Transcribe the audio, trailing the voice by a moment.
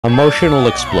Emotional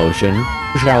explosion,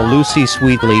 Zhao Lusi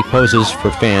sweetly poses for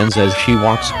fans as she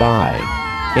walks by.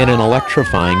 In an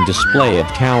electrifying display of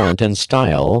talent and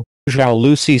style, Zhao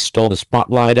Lusi stole the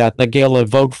spotlight at the gala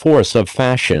Vogue Force of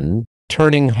Fashion,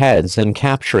 turning heads and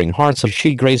capturing hearts as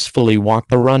she gracefully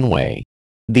walked the runway.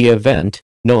 The event,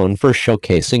 known for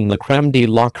showcasing the crème de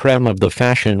la crème of the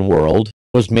fashion world,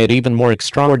 was made even more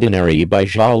extraordinary by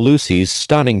Zhao Lusi's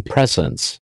stunning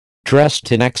presence.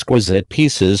 Dressed in exquisite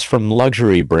pieces from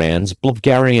luxury brands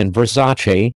Bulgari and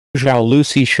Versace, Zhao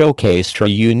Lusi showcased her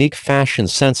unique fashion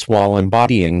sense while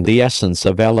embodying the essence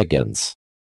of elegance.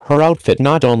 Her outfit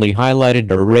not only highlighted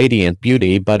her radiant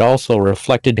beauty but also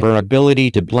reflected her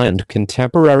ability to blend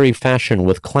contemporary fashion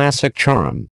with classic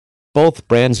charm. Both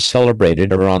brands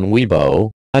celebrated her on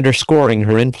Weibo, underscoring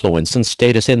her influence and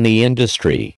status in the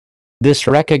industry. This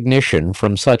recognition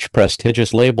from such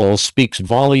prestigious labels speaks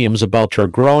volumes about her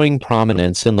growing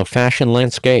prominence in the fashion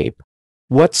landscape.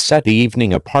 What set the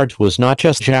evening apart was not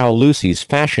just Zhao Lusi's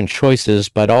fashion choices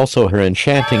but also her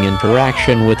enchanting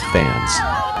interaction with fans.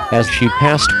 As she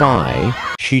passed by,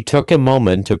 she took a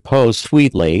moment to pose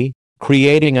sweetly,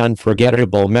 creating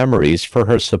unforgettable memories for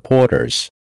her supporters.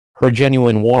 Her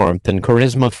genuine warmth and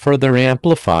charisma further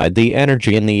amplified the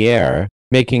energy in the air,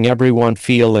 making everyone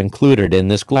feel included in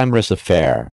this glamorous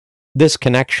affair. This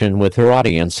connection with her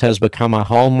audience has become a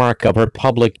hallmark of her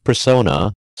public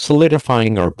persona,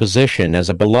 solidifying her position as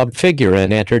a beloved figure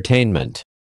in entertainment.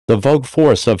 The Vogue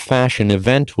Force of Fashion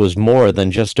event was more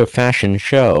than just a fashion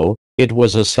show, it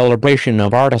was a celebration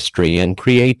of artistry and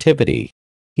creativity.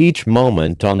 Each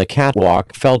moment on the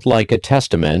catwalk felt like a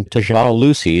testament to Zhao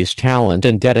Lusi's talent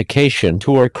and dedication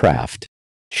to her craft.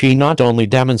 She not only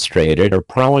demonstrated her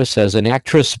prowess as an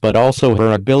actress but also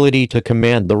her ability to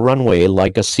command the runway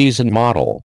like a seasoned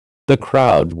model. The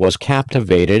crowd was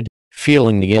captivated,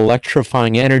 feeling the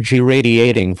electrifying energy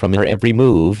radiating from her every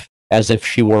move, as if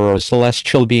she were a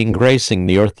celestial being gracing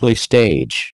the earthly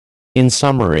stage. In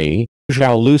summary,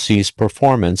 Zhao Lusi's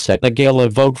performance at the gala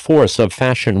Vogue Force of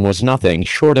Fashion was nothing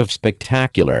short of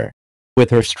spectacular. With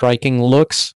her striking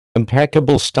looks,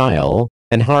 impeccable style,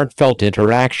 and heartfelt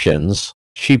interactions,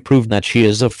 she proved that she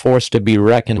is a force to be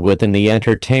reckoned with in the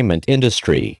entertainment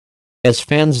industry. As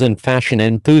fans and fashion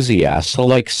enthusiasts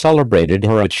alike celebrated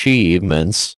her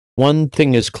achievements, one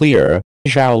thing is clear,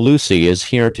 Zhao Lusi is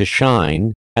here to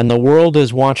shine, and the world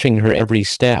is watching her every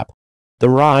step. The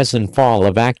rise and fall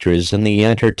of actors in the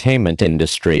entertainment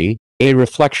industry, a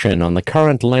reflection on the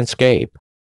current landscape.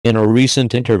 In a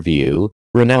recent interview,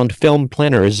 renowned film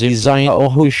planner Zhao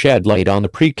Lusi shed light on the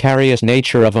precarious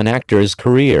nature of an actor's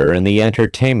career in the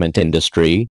entertainment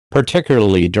industry,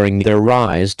 particularly during their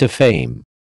rise to fame.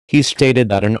 He stated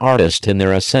that an artist in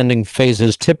their ascending phase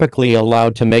is typically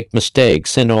allowed to make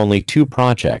mistakes in only 2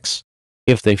 projects.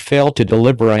 If they fail to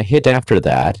deliver a hit after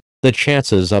that, the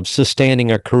chances of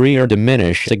sustaining a career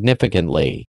diminish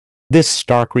significantly. This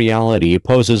stark reality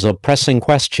poses a pressing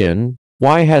question: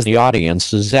 why has the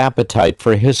audience's appetite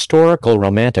for historical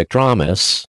romantic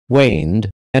dramas waned,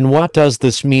 and what does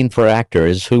this mean for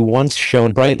actors who once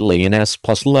shone brightly in S+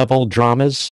 level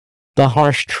dramas? The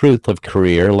harsh truth of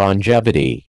career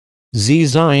longevity.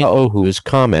 Zhao Lusi's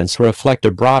comments reflect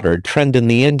a broader trend in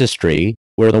the industry,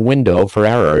 where the window for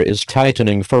error is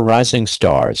tightening for rising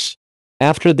stars.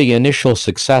 After the initial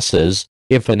successes,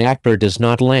 if an actor does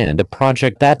not land a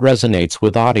project that resonates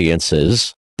with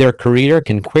audiences, their career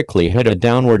can quickly hit a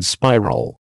downward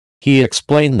spiral. He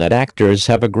explained that actors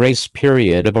have a grace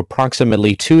period of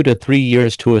approximately 2 to 3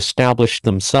 years to establish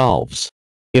themselves.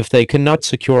 If they cannot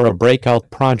secure a breakout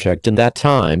project in that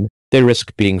time, they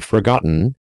risk being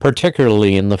forgotten,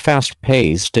 particularly in the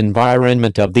fast-paced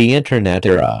environment of the internet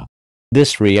era.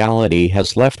 This reality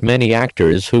has left many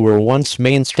actors who were once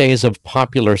mainstays of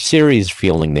popular series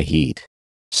feeling the heat.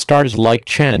 Stars like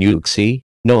Zhao Lusi,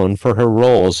 known for her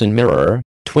roles in Mirror,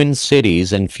 Twin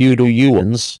Cities and Feudal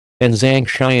Yuans, and Zhang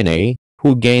Xianyi,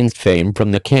 who gained fame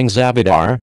from The King's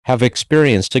Avatar, have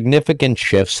experienced significant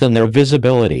shifts in their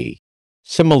visibility.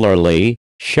 Similarly,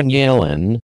 Shen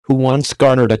Yalin, who once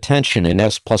garnered attention in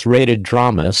S+ rated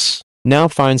dramas, now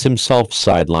finds himself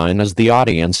sidelined as the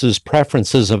audience's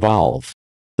preferences evolve.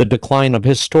 The decline of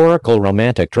historical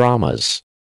romantic dramas.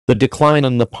 The decline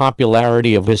in the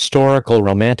popularity of historical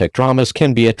romantic dramas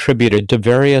can be attributed to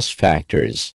various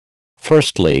factors.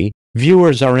 Firstly,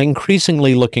 viewers are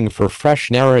increasingly looking for fresh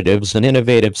narratives and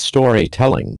innovative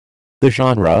storytelling. The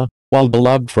genre, while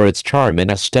beloved for its charm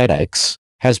and aesthetics,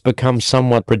 has become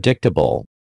somewhat predictable.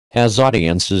 As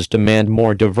audiences demand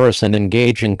more diverse and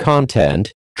engaging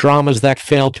content, dramas that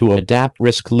fail to adapt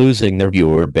risk losing their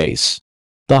viewer base.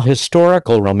 The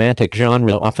historical romantic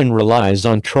genre often relies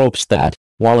on tropes that,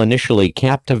 while initially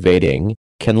captivating,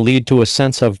 can lead to a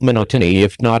sense of monotony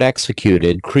if not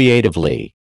executed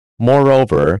creatively.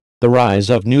 Moreover, the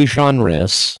rise of new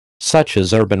genres, such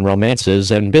as urban romances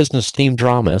and business-themed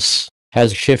dramas,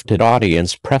 has shifted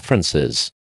audience preferences.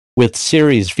 With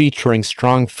series featuring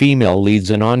strong female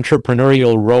leads and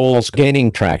entrepreneurial roles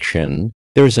gaining traction,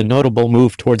 there's a notable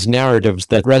move towards narratives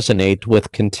that resonate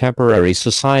with contemporary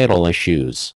societal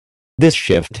issues. This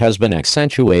shift has been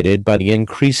accentuated by the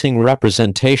increasing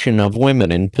representation of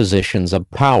women in positions of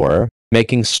power,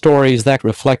 making stories that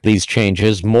reflect these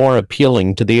changes more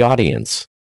appealing to the audience.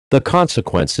 The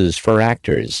consequences for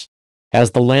actors.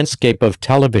 As the landscape of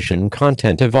television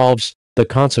content evolves, the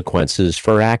consequences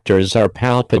for actors are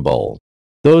palpable.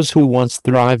 Those who once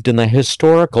thrived in the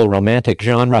historical romantic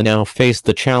genre now face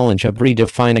the challenge of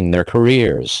redefining their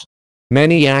careers.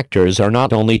 Many actors are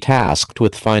not only tasked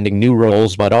with finding new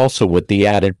roles but also with the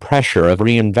added pressure of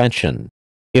reinvention.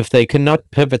 If they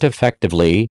cannot pivot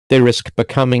effectively, they risk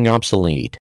becoming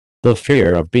obsolete. The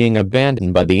fear of being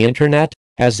abandoned by the internet,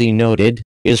 as he noted,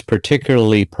 is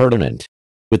particularly pertinent.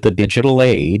 With the digital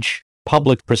age,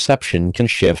 public perception can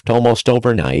shift almost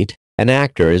overnight, and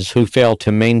actors who fail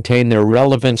to maintain their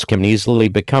relevance can easily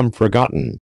become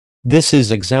forgotten. This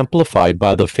is exemplified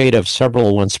by the fate of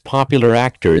several once popular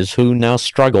actors who now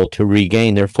struggle to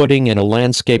regain their footing in a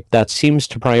landscape that seems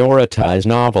to prioritize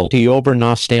novelty over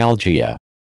nostalgia.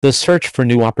 The search for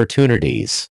new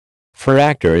opportunities. For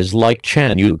actors like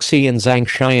Zhao Lusi and Zhang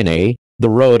Xian'e, the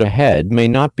road ahead may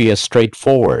not be as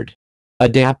straightforward.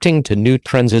 Adapting to new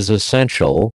trends is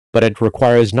essential, but it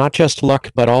requires not just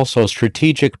luck but also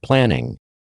strategic planning.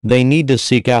 They need to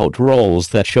seek out roles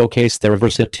that showcase their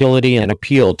versatility and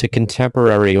appeal to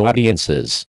contemporary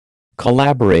audiences.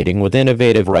 Collaborating with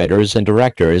innovative writers and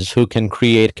directors who can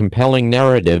create compelling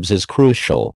narratives is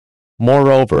crucial.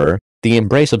 Moreover, the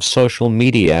embrace of social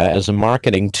media as a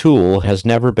marketing tool has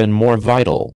never been more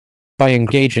vital. By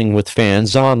engaging with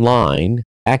fans online,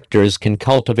 actors can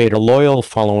cultivate a loyal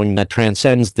following that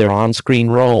transcends their on-screen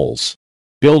roles.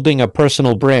 Building a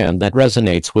personal brand that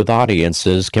resonates with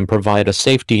audiences can provide a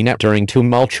safety net during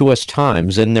tumultuous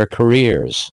times in their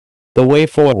careers. The way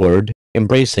forward,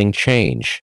 embracing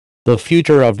change. The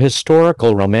future of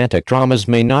historical romantic dramas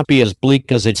may not be as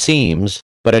bleak as it seems,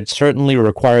 but it certainly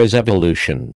requires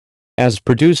evolution. As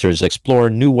producers explore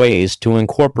new ways to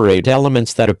incorporate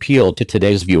elements that appeal to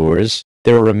today's viewers,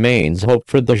 there remains hope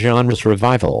for the genre's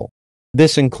revival.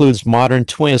 This includes modern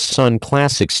twists on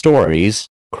classic stories,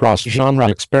 cross-genre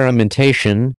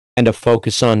experimentation, and a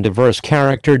focus on diverse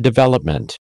character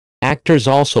development. Actors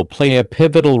also play a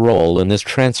pivotal role in this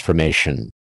transformation.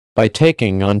 By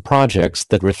taking on projects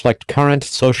that reflect current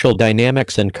social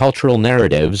dynamics and cultural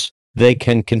narratives, they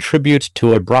can contribute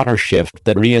to a broader shift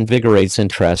that reinvigorates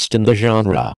interest in the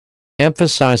genre.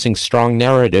 Emphasizing strong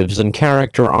narratives and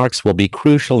character arcs will be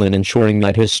crucial in ensuring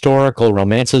that historical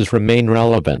romances remain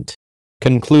relevant.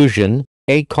 Conclusion: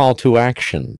 a call to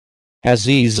action. As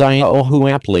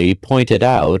Zhao aptly pointed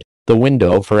out, the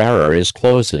window for error is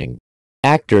closing.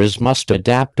 Actors must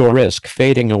adapt or risk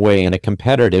fading away in a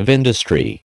competitive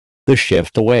industry. The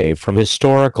shift away from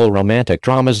historical romantic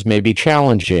dramas may be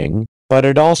challenging, but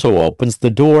it also opens the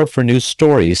door for new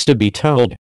stories to be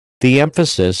told. The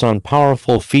emphasis on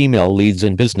powerful female leads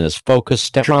in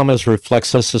business-focused dramas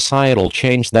reflects a societal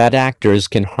change that actors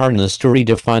can harness to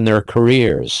redefine their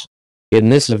careers. In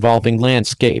this evolving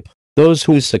landscape, those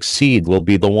who succeed will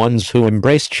be the ones who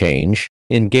embrace change,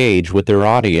 engage with their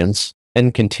audience,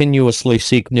 and continuously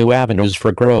seek new avenues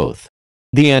for growth.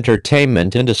 The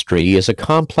entertainment industry is a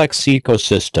complex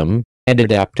ecosystem, and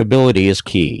adaptability is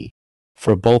key.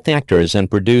 For both actors and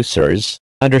producers,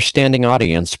 understanding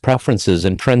audience preferences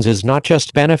and trends is not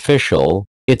just beneficial,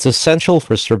 it's essential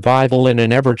for survival in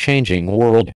an ever-changing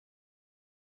world.